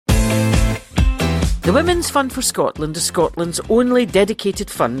The Women's Fund for Scotland is Scotland's only dedicated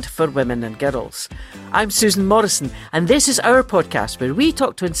fund for women and girls. I'm Susan Morrison, and this is our podcast where we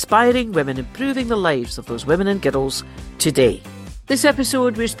talk to inspiring women improving the lives of those women and girls today. This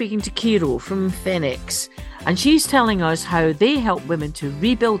episode we're speaking to Kiro from Feniks, and she's telling us how they help women to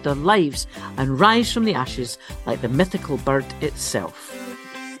rebuild their lives and rise from the ashes like the mythical bird itself.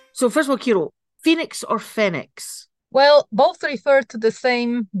 So first of all, Kiro, Phoenix or Feniks? Well, both refer to the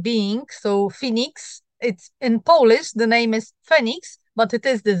same being. So Phoenix, it's in Polish, the name is Feniks, but it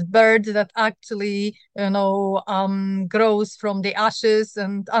is this bird that actually, grows from the ashes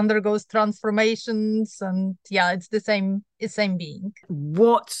and undergoes transformations. And yeah, it's the same being.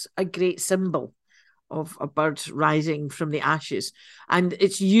 What a great symbol of a bird rising from the ashes. And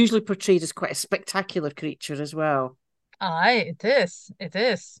it's usually portrayed as quite a spectacular creature as well. Aye, it is. It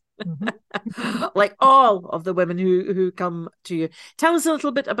is. Mm-hmm. Like all of the women who come to you. Tell us a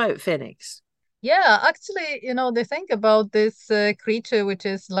little bit about Feniks. Yeah, actually, they think about this creature, which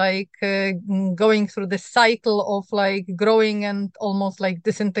is like going through the cycle of like growing and almost like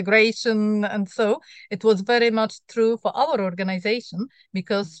disintegration. And so it was very much true for our organization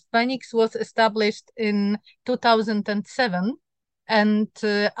because Phoenix was established in 2007. And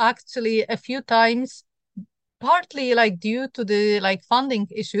actually, a few times, partly like due to the like funding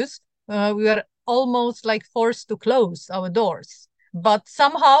issues, we were almost like forced to close our doors. But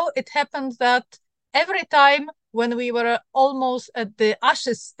somehow it happened that every time when we were almost at the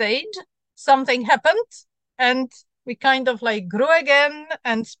ashes stage, something happened and we kind of like grew again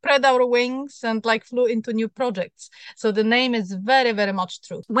and spread our wings and like flew into new projects. So the name is very, very much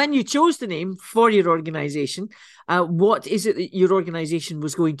true. When you chose the name for your organisation, what is it that your organisation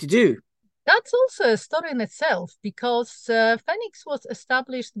was going to do? That's also a story in itself because Phoenix was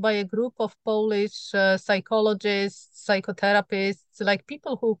established by a group of Polish psychologists, psychotherapists, like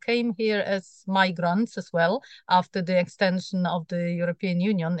people who came here as migrants as well after the extension of the European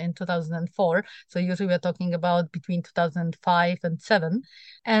Union in 2004. So usually we're talking about between 2005 and 7.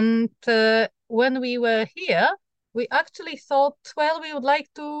 And when we were here, we actually thought, well, we would like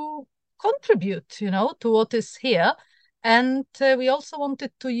to contribute, to what is here. And we also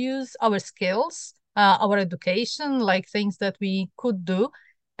wanted to use our skills, our education, like things that we could do.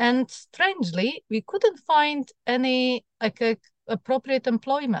 And strangely, we couldn't find any like appropriate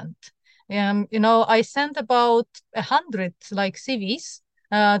employment. I sent about 100 like CVs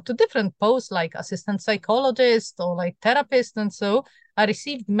to different posts, like assistant psychologist or like therapist. And so I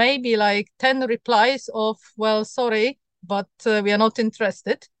received maybe like 10 replies of, well, sorry, but we are not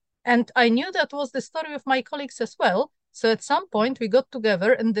interested. And I knew that was the story of my colleagues as well. So at some point we got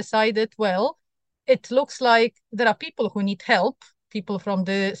together and decided, well, it looks like there are people who need help, people from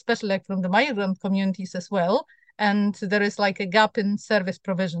especially like from the migrant communities as well. And there is like a gap in service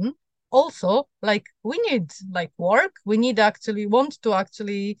provision. Also, like we need like work, want to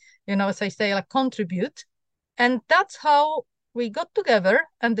actually, as I say, like contribute. And that's how we got together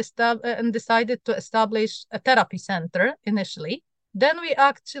and decided to establish a therapy center initially. Then we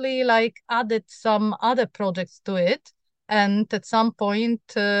actually like added some other projects to it. And at some point,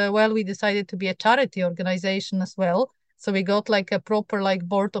 we decided to be a charity organization as well. So we got like a proper like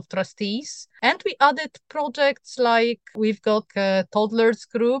board of trustees, and we added projects like we've got a toddlers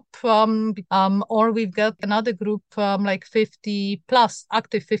group, or we've got another group like 50 plus,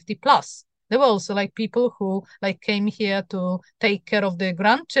 active 50 plus. There were also like people who like came here to take care of the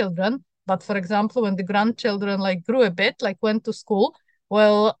grandchildren. But for example, when the grandchildren like grew a bit, like went to school,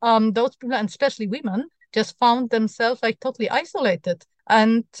 well, those people, and especially women, just found themselves like totally isolated.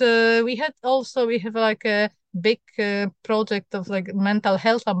 And we have like a big project of like mental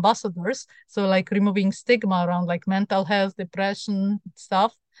health ambassadors. So like removing stigma around like mental health, depression,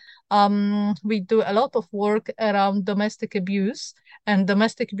 stuff. We do a lot of work around domestic abuse and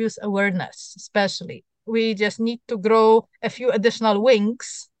domestic abuse awareness, especially. We just need to grow a few additional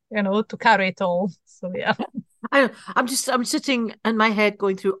wings, to carry it all. So yeah. I'm sitting in my head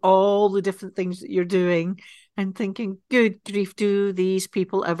going through all the different things that you're doing and thinking, good grief, do these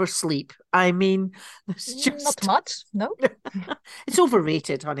people ever sleep? I mean, it's just not much, no. It's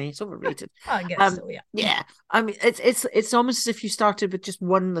overrated, honey. It's overrated. I guess so, yeah. Yeah. I mean, it's almost as if you started with just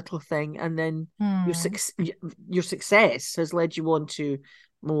one little thing, and then your success has led you on to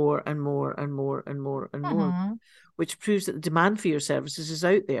more and more and more and more and more, which proves that the demand for your services is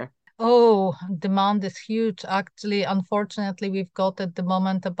out there. Oh, demand is huge. Actually, unfortunately, we've got at the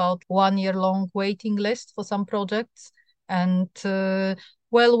moment about 1 year long waiting list for some projects. And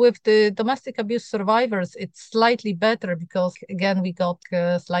with the domestic abuse survivors, it's slightly better because, again, we got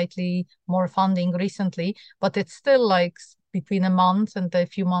slightly more funding recently, but it's still like between a month and a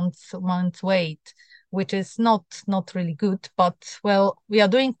few months wait, which is not really good. But well, we are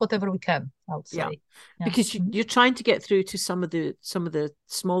doing whatever we can, I would Yeah, say. Yeah. because you're trying to get through to some of the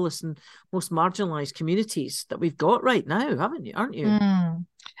smallest and most marginalized communities that we've got right now, haven't you? Aren't you?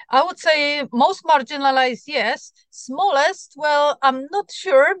 I would say most marginalized, yes. Smallest, well, I'm not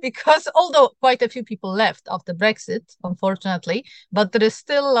sure because although quite a few people left after Brexit, unfortunately, but there is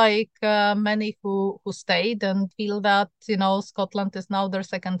still like many who stayed and feel that, Scotland is now their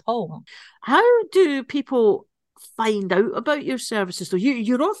second home. How do people find out about your services? So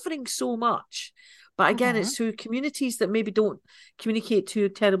you're offering so much, but again, Mhm. it's to communities that maybe don't communicate too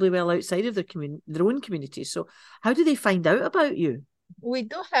terribly well outside of their own communities. So how do they find out about you? We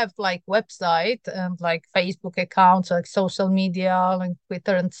do have like website and like Facebook accounts, like social media, like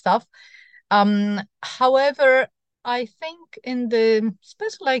Twitter and stuff. However, I think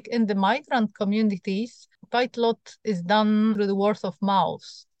especially like in the migrant communities, quite a lot is done through the word of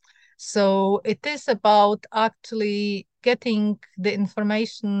mouth. So it is about actually getting the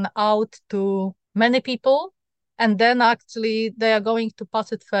information out to many people, and then actually they are going to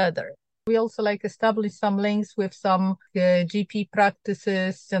pass it further. We also like establish some links with some GP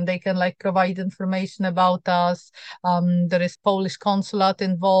practices, and they can like provide information about us. There is Polish consulate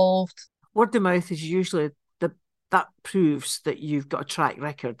involved. Word of mouth is usually that proves that you've got a track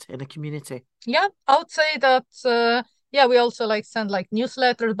record in a community. Yeah, I would say that. Yeah, we also like send like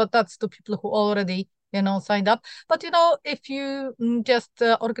newsletters, but that's to people who already signed up. But if you just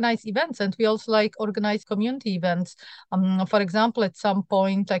organize events, and we also like organize community events. For example, at some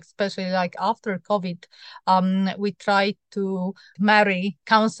point, like especially like after COVID, we tried to marry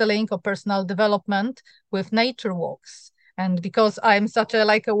counseling or personal development with nature walks. And because I'm such a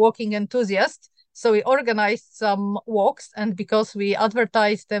like a walking enthusiast, so we organized some walks, and because we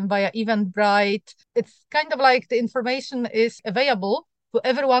advertised them via Eventbrite, it's kind of like the information is available to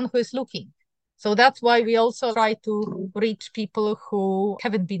everyone who is looking. So that's why we also try to reach people who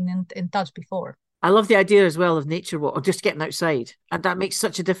haven't been in touch before. I love the idea as well of nature walk or just getting outside. And that makes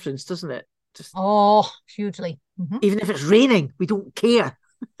such a difference, doesn't it? Just Oh, hugely. even if it's raining, we don't care.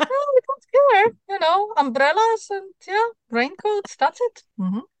 No, we don't care. Umbrellas and yeah, raincoats, that's it.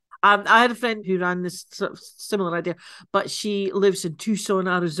 I had a friend who ran this sort of similar idea, but she lives in Tucson,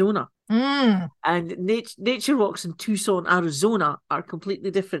 Arizona. Mm. And nature walks in Tucson, Arizona are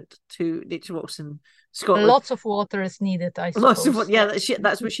completely different to nature walks in Scotland. Lots of water is needed, I Lots of suppose. yeah,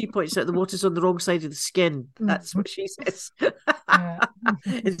 that's what she points out. The water's on the wrong side of the skin. That's what she says. Yeah.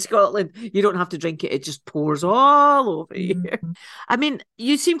 In Scotland, you don't have to drink it; it just pours all over you. I mean,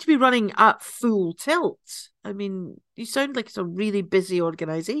 you seem to be running at full tilt. I mean, you sound like it's a really busy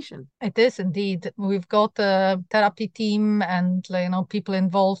organisation. It is indeed. We've got a therapy team and people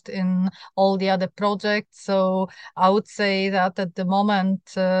involved in all the other projects. So I would say that at the moment,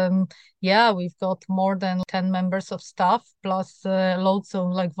 yeah, we've got more than 10 members of staff plus loads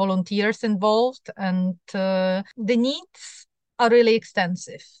of like volunteers involved, and the needs are really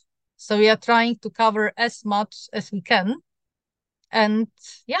extensive. So we are trying to cover as much as we can. And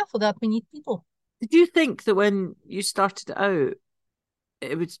yeah, for that we need people. Did you think that when you started out,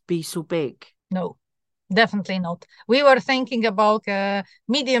 it would be so big? No, definitely not. We were thinking about a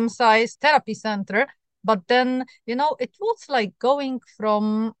medium-sized therapy center, but then, it was like going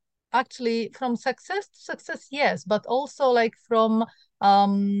from success to success, yes, but also like from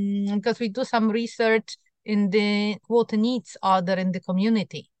because we do some research in what needs are there in the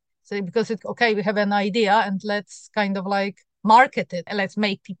community. So because it's okay, we have an idea and let's kind of like market it and let's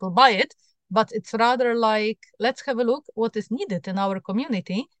make people buy it. But it's rather like, let's have a look what is needed in our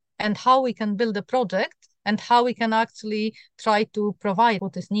community and how we can build a project and how we can actually try to provide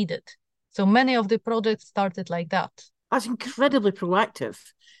what is needed. So many of the projects started like that. That's incredibly proactive.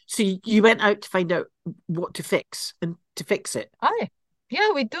 So you went out to find out what to fix and to fix it. Aye.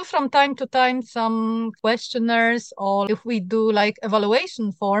 Yeah, we do from time to time some questionnaires, or if we do like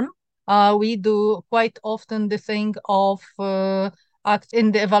evaluation form, we do quite often the thing of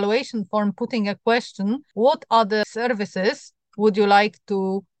in the evaluation form putting a question: what other services would you like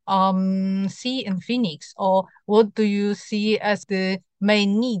to see in Phoenix, or what do you see as the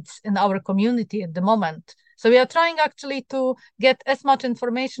main needs in our community at the moment? So we are trying actually to get as much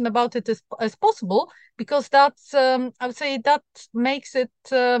information about it as possible, because that's I would say that makes it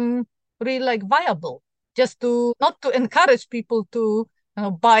really like viable. Just to not to encourage people to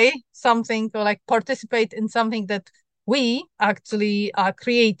buy something or like participate in something that we actually are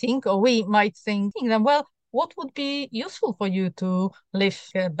creating, or we might think them, well, what would be useful for you to live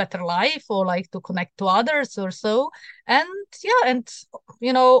a better life or like to connect to others or so. And yeah, and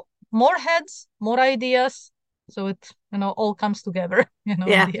more heads, more ideas. So it, all comes together, in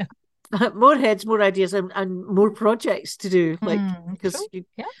Yeah. the end. More heads, more ideas, and more projects to do. Like because True.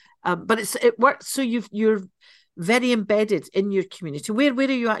 Yeah. but it works. So you're very embedded in your community. Where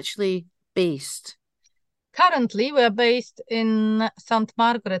are you actually based? Currently, we're based in St.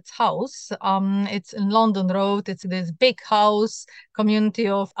 Margaret's House. It's in London Road. It's this big house, community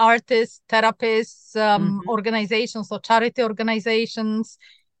of artists, therapists, Mm-hmm. organizations or charity organizations.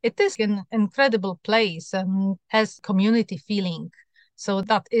 It is an incredible place and has community feeling. So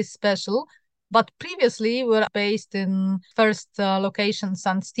that is special. But previously, we were based in first location,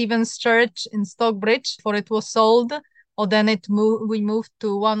 St. Stephen's Church in Stockbridge, before it was sold. Or then we moved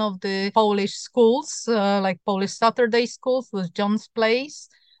to one of the Polish schools, like Polish Saturday schools with John's Place.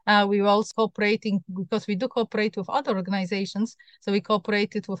 We were also cooperating because we do cooperate with other organizations. So we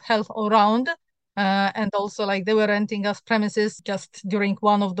cooperated with Health All Round. And also like they were renting us premises just during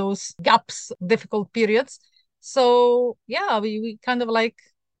one of those gaps, difficult periods. So yeah, we kind of like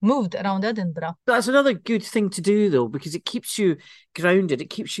moved around Edinburgh. That's another good thing to do, though, because it keeps you grounded.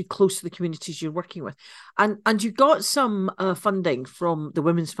 It keeps you close to the communities you're working with, and you got some funding from the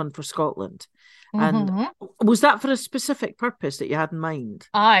Women's Fund for Scotland. And Mm-hmm. was that for a specific purpose that you had in mind?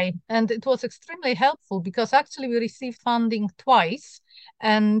 And it was extremely helpful because actually we received funding twice.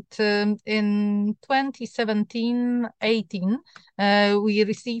 And in 2017-18, we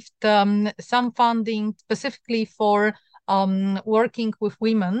received some funding specifically for working with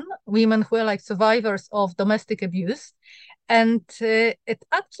women who are like survivors of domestic abuse. And it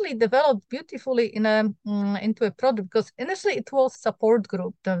actually developed beautifully into a project because initially it was support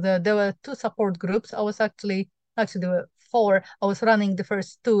group. There were two support groups. I was actually there were four. I was running the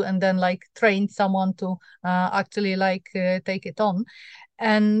first two and then like trained someone to actually take it on.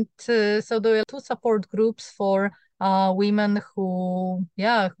 And so there were two support groups for women who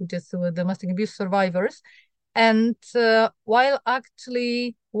just were domestic abuse survivors. And while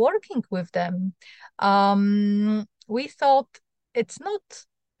actually working with them, we thought it's not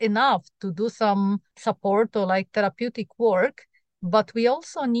enough to do some support or like therapeutic work, but we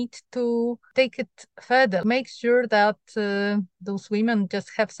also need to take it further, make sure that those women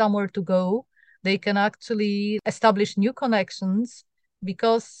just have somewhere to go. They can actually establish new connections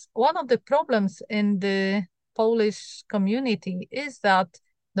because one of the problems in the Polish community is that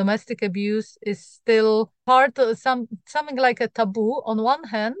domestic abuse is still part of something like a taboo on one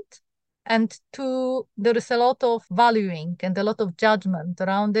hand, and two, there is a lot of valuing and a lot of judgment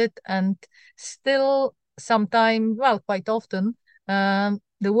around it, and still sometimes, well, quite often, the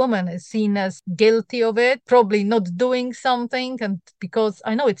woman is seen as guilty of it, probably not doing something, and because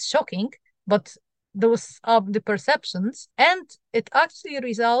I know it's shocking, but those are the perceptions, and it actually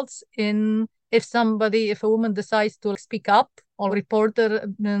results in if a woman decides to speak up or report the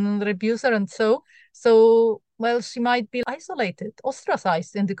abuser and well, she might be isolated,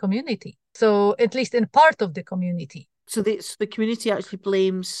 ostracized in the community. So at least in part of the community. So the community actually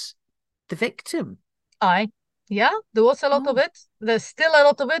blames the victim. Yeah, there was a lot of Oh, it. There's still a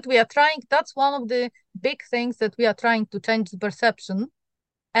lot of it. We are trying, that's one of the big things that we are trying to change the perception.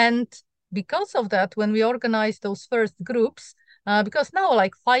 And because of that, when we organized those first groups, because now,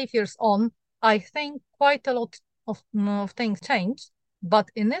 like 5 years on, I think quite a lot of things changed. But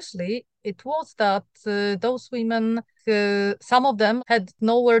initially, it was that those women, some of them had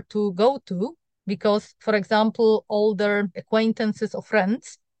nowhere to go to because, for example, all their acquaintances or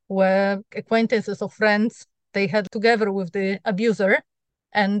friends were acquaintances of friends they had together with the abuser.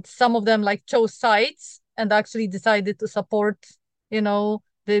 And some of them like chose sides and actually decided to support, the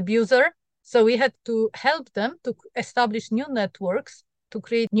abuser. So we had to help them to establish new networks, to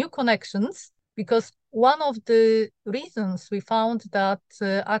create new connections, because one of the reasons we found that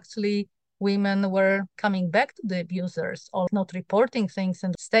actually women were coming back to the abusers or not reporting things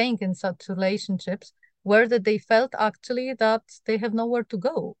and staying in such relationships were that they felt actually that they have nowhere to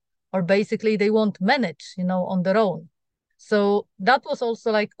go, or basically they won't manage, on their own. So that was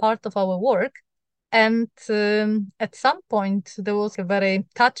also like part of our work. And at some point, there was a very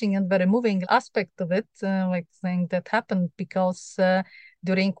touching and very moving aspect of it, like thing that happened because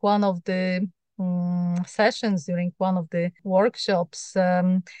during one of the sessions, during one of the workshops,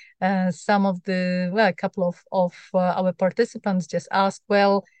 a couple of our participants just asked,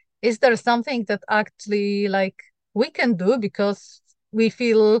 well, is there something that actually like we can do because we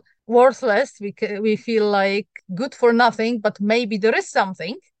feel worthless, we feel like good for nothing, but maybe there is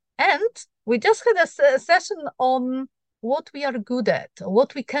something. And we just had a session on what we are good at,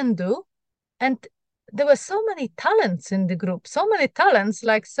 what we can do. And there were so many talents in the group, so many talents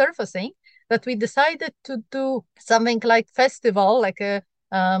like surfacing that we decided to do something like festival, like a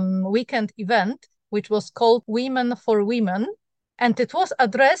weekend event which was called Women for Women. And it was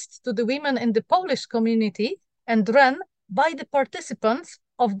addressed to the women in the Polish community and run by the participants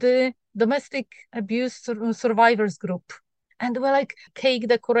of the domestic abuse survivors group. And we're like cake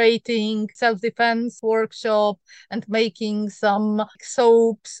decorating, self-defense workshop, and making some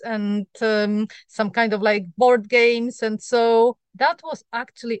soaps and some kind of like board games. And so that was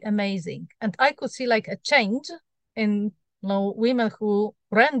actually amazing. And I could see like a change in women who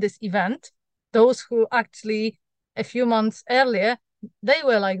ran this event, those who actually a few months earlier, they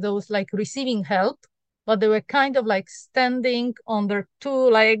were like those like receiving help, but they were kind of like standing on their two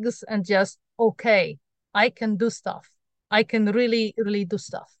legs and just, okay, I can do stuff. I can really, really do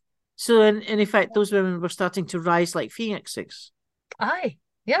stuff. So in effect, those women were starting to rise like phoenixes.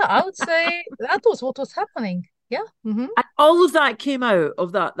 Yeah, I would say that was what was happening. Yeah. Mm-hmm. And all of that came out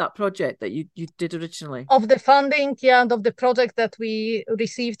of that project that you did originally. Of the funding, yeah, and of the project that we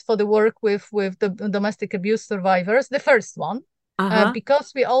received for the work with the domestic abuse survivors, the first one,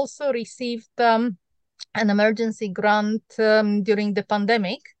 because we also received an emergency grant during the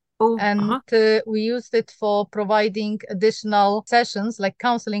pandemic. We used it for providing additional sessions, like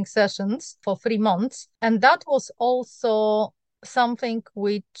counseling sessions for 3 months. And that was also something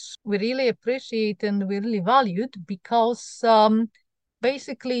which we really appreciate and we really valued, because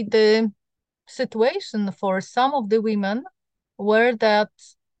basically the situation for some of the women were that,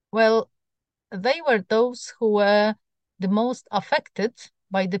 well, they were those who were the most affected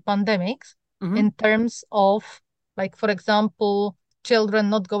by the pandemic in terms of, like, for example, children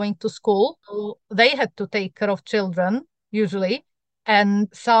not going to school. So they had to take care of children usually, and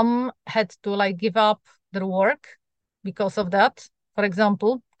some had to like give up their work because of that, for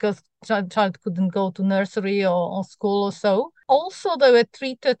example, because child couldn't go to nursery or school or so. Also, they were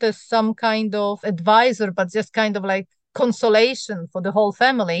treated as some kind of advisor, but just kind of like consolation for the whole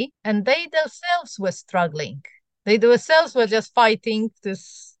family, and they themselves were struggling. They themselves were just fighting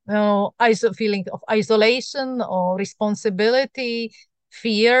this feeling of isolation or responsibility,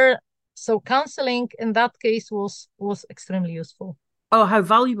 fear. So counseling in that case was extremely useful. Oh, how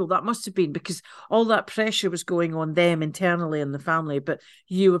valuable that must have been, because all that pressure was going on them internally in the family, but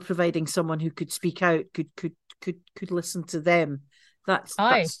you were providing someone who could speak out, could listen to them. That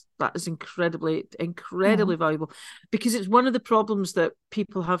is incredibly valuable, because it's one of the problems that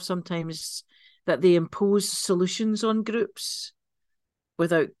people have sometimes, that they impose solutions on groups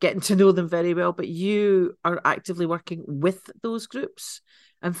without getting to know them very well. But you are actively working with those groups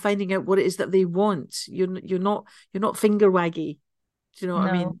and finding out what it is that they want. You're not finger waggy. Do you know what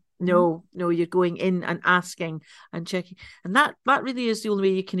I mean? No, you're going in and asking and checking. And that really is the only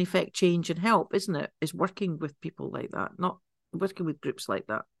way you can effect change and help, isn't it? Is working with people like that, not working with groups like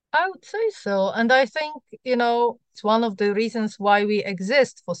that. I would say so. And I think, it's one of the reasons why we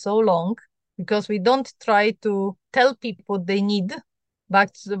exist for so long, because we don't try to tell people what they need,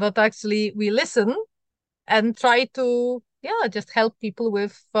 but actually we listen and try to, just help people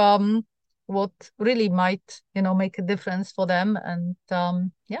with what really might, make a difference for them. And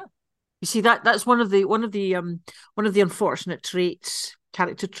you see, that's one of the unfortunate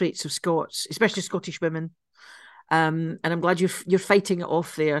character traits of Scots, especially Scottish women. And I'm glad you're fighting it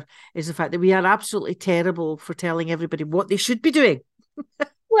off. There is the fact that we are absolutely terrible for telling everybody what they should be doing.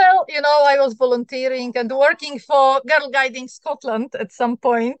 Well, I was volunteering and working for Girl Guiding Scotland at some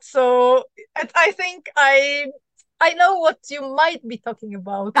point, so I think I know what you might be talking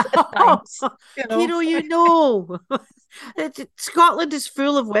about at times. Scotland is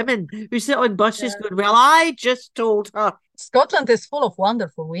full of women who sit on buses going, well, I just told her. Scotland is full of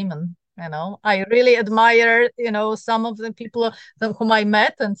wonderful women. I really admire, some of the people whom I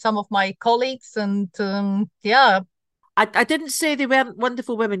met and some of my colleagues. And I didn't say they weren't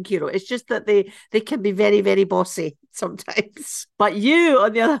wonderful women, Kiro. It's just that they can be very, very bossy sometimes. But you,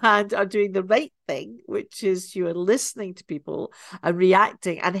 on the other hand, are doing the right thing, which is you are listening to people and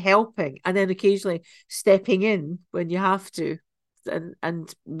reacting and helping, and then occasionally stepping in when you have to,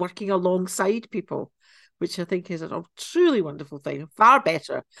 and working alongside people, which I think is a truly wonderful thing. Far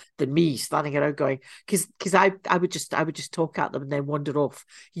better than me standing around going, because I would just talk at them and then wander off.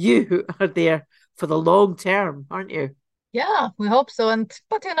 You are there for the long term, aren't you? Yeah, we hope so.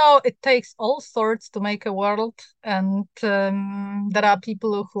 But it takes all sorts to make a world, and there are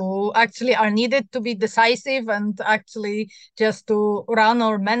people who actually are needed to be decisive and actually just to run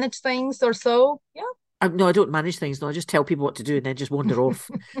or manage things or so. Yeah. No, I don't manage things. No, I just tell people what to do and then just wander off,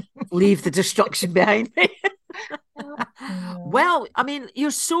 leave the destruction behind me. Well, I mean,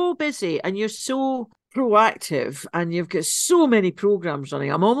 you're so busy and you're so proactive and you've got so many programs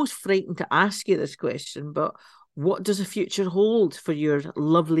running. I'm almost frightened to ask you this question, but what does the future hold for your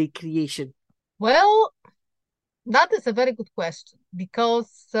lovely creation? Well, that is a very good question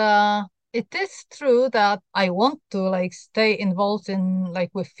because it is true that I want to like stay involved in like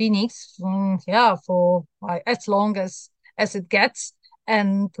with Phoenix, yeah, for as long as it gets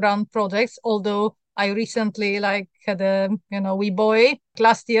and run projects. Although I recently like had a wee boy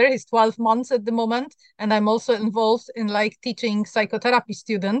last year. He's 12 months at the moment, and I'm also involved in like teaching psychotherapy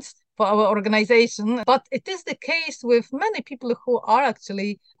students for our organization. But it is the case with many people who are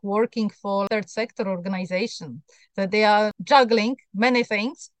actually working for third sector organization that they are juggling many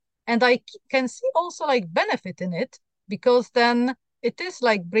things. And I can see also like benefit in it because then it is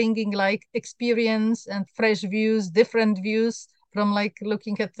like bringing like experience and fresh views, different views from like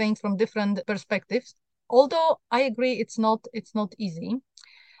looking at things from different perspectives. Although I agree it's not easy.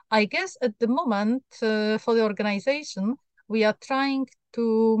 I guess at the moment for the organization, we are trying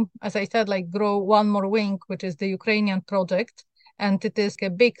to, as I said, like grow one more wing, which is the Ukrainian project. And it is a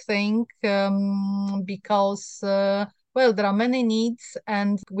big thing because, well, there are many needs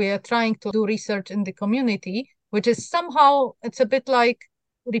and we are trying to do research in the community, which is somehow, it's a bit like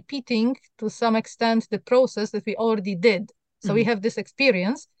repeating to some extent the process that we already did. So we Mm. have this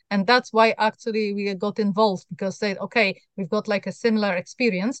experience, and that's why actually we got involved because said, okay, we've got like a similar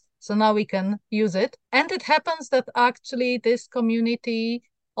experience, so now we can use it. And it happens that actually this community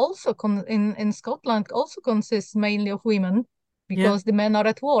also in Scotland also consists mainly of women Yeah. because the men are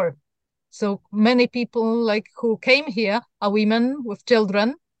at war. So many people like who came here are women with children,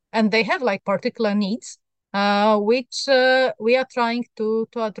 and they have like particular needs, which we are trying to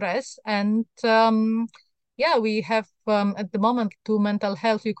address. And yeah, we have at the moment two mental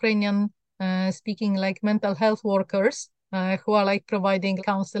health Ukrainian speaking like mental health workers who are like providing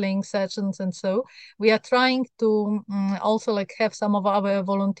counseling sessions, and so we are trying to also like have some of our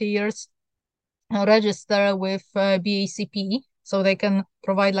volunteers register with BACP so they can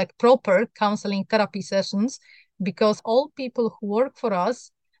provide like proper counseling therapy sessions because all people who work for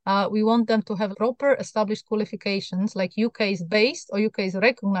us, we want them to have proper established qualifications like UK's based or UK's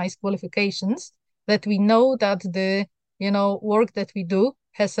recognized qualifications that we know that the work that we do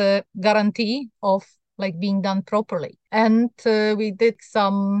has a guarantee of like being done properly. And we did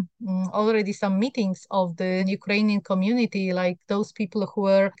some already some meetings of the Ukrainian community, like those people who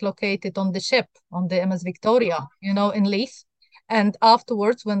were located on the ship on the MS Victoria, in Leith. And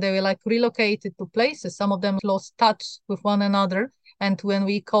afterwards, when they were like relocated to places, some of them lost touch with one another. And when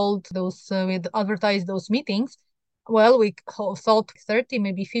we called those, we advertised those meetings, well, we thought 30,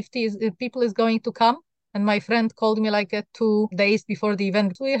 maybe 50 people is going to come. And my friend called me like 2 days before the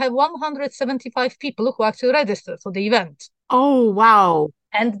event. We have 175 people who actually registered for the event. Oh, wow.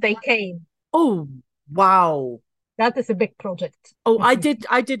 And they came. Oh, wow. That is a big project. Oh, I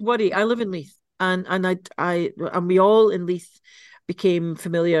did worry. I live in Leith, and we all in Leith became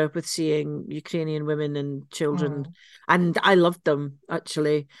familiar with seeing Ukrainian women and children, Mm. and I loved them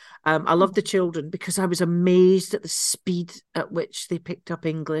actually. I loved the children because I was amazed at the speed at which they picked up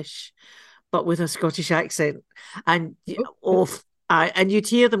English, but with a Scottish accent, and oh, and you'd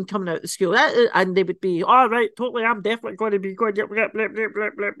hear them coming out of the school, and they would be, all right, totally, I'm definitely going to be going, blah, blah, blah, blah,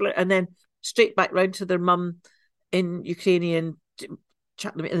 blah, blah, and then straight back round to their mum in Ukrainian,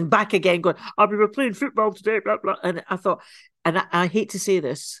 chatting and back again, going, "Oh, we were playing football today," blah blah. And I thought, and I hate to say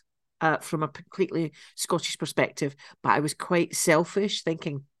this from a completely Scottish perspective, but I was quite selfish,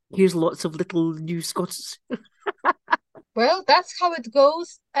 thinking, "Here's lots of little new Scots." Well, that's how it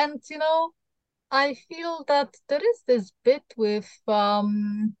goes. And, I feel that there is this bit with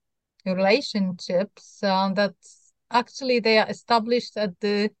relationships that actually they are established at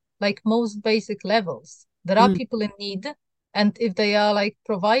the like most basic levels. There are Mm. people in need, and if they are like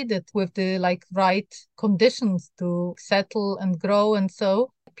provided with the like right conditions to settle and grow, and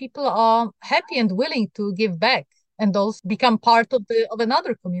so people are happy and willing to give back and also become part of the of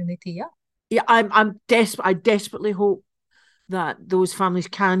another community. Yeah. Yeah, I'm desperate. I desperately hope that those families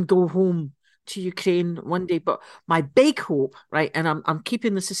can go home to Ukraine one day. But my big hope, right, and I'm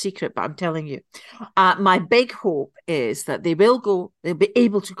keeping this a secret, but I'm telling you, my big hope is that they'll be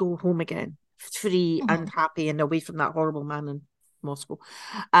able to go home again, free and Mhm. happy and away from that horrible man in Moscow.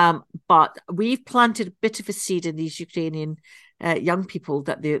 But we've planted a bit of a seed in these Ukrainian young people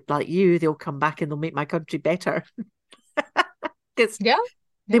that they like they'll come back and they'll make my country better. Because Yeah.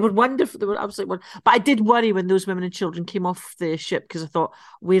 they Yeah. were wonderful. They were absolutely wonderful. But I did worry when those women and children came off the ship because I thought,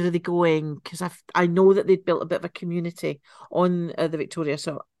 where are they going? Because I know that they'd built a bit of a community on the Victoria.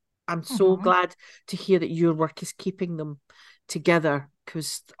 So I'm so Mhm. glad to hear that your work is keeping them together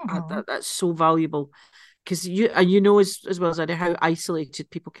because Mhm. that's so valuable. Because you know as well as I know how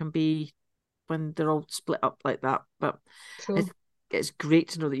isolated people can be when they're all split up like that. But it's True. it's great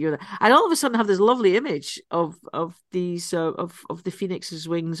to know that you're there. And all of a sudden, I have this lovely image of these of the Phoenix's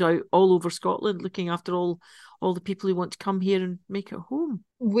wings out all over Scotland, looking after all the people who want to come here and make it home.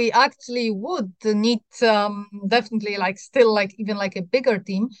 We actually would need definitely still even a bigger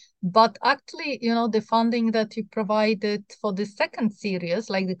team, but actually, the funding that you provided for the second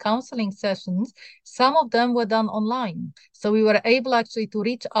series, like the counseling sessions, some of them were done online. So we were able actually to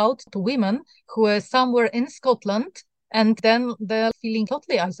reach out to women who were somewhere in Scotland, and then they're feeling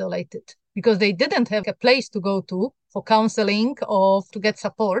totally isolated because they didn't have a place to go to for counseling or to get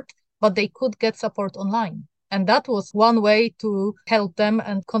support, but they could get support online. And that was one way to help them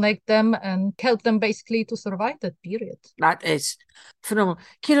and connect them and help them basically to survive that period. That is phenomenal.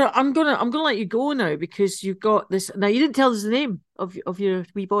 Ciara, I'm gonna let you go now because you've got this. Now, you didn't tell us the name of your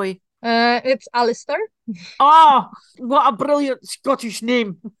wee boy. It's Alistair. Oh, what a brilliant Scottish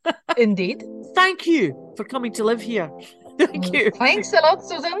name. Indeed. Thank you for coming to live here. Thank you. Thanks a lot,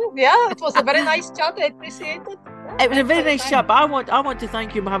 Susan. Yeah, it was a very nice chat. I appreciate it. It was a very nice chat, but I want to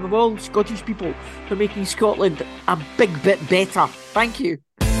thank you on behalf of all Scottish people for making Scotland a big bit better. Thank you.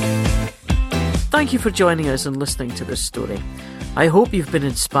 Thank you for joining us and listening to this story. I hope you've been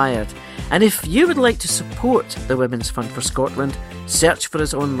inspired. And if you would like to support the Women's Fund for Scotland, search for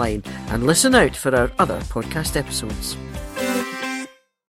us online and listen out for our other podcast episodes.